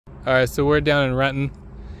Alright, so we're down in Renton,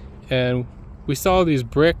 and we saw these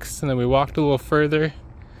bricks, and then we walked a little further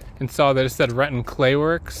and saw that it said Renton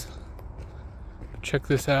Clayworks. Check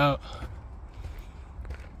this out.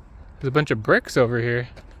 There's a bunch of bricks over here.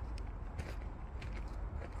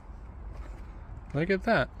 Look at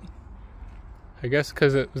that. I guess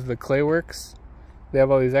because it was the Clayworks, they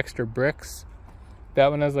have all these extra bricks.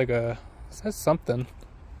 That one has like a, it says something.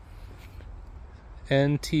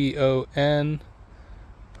 N-T-O-N.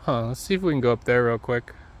 Huh, let's see if we can go up there real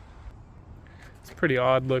quick. It's pretty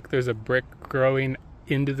odd. Look, there's a brick growing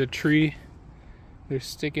into the tree. They're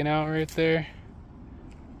sticking out right there.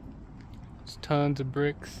 There's tons of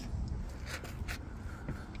bricks.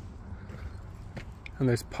 And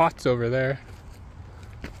there's pots over there.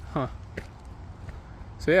 Huh.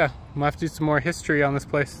 So yeah, we'll have to do some more history on this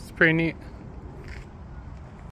place. It's pretty neat.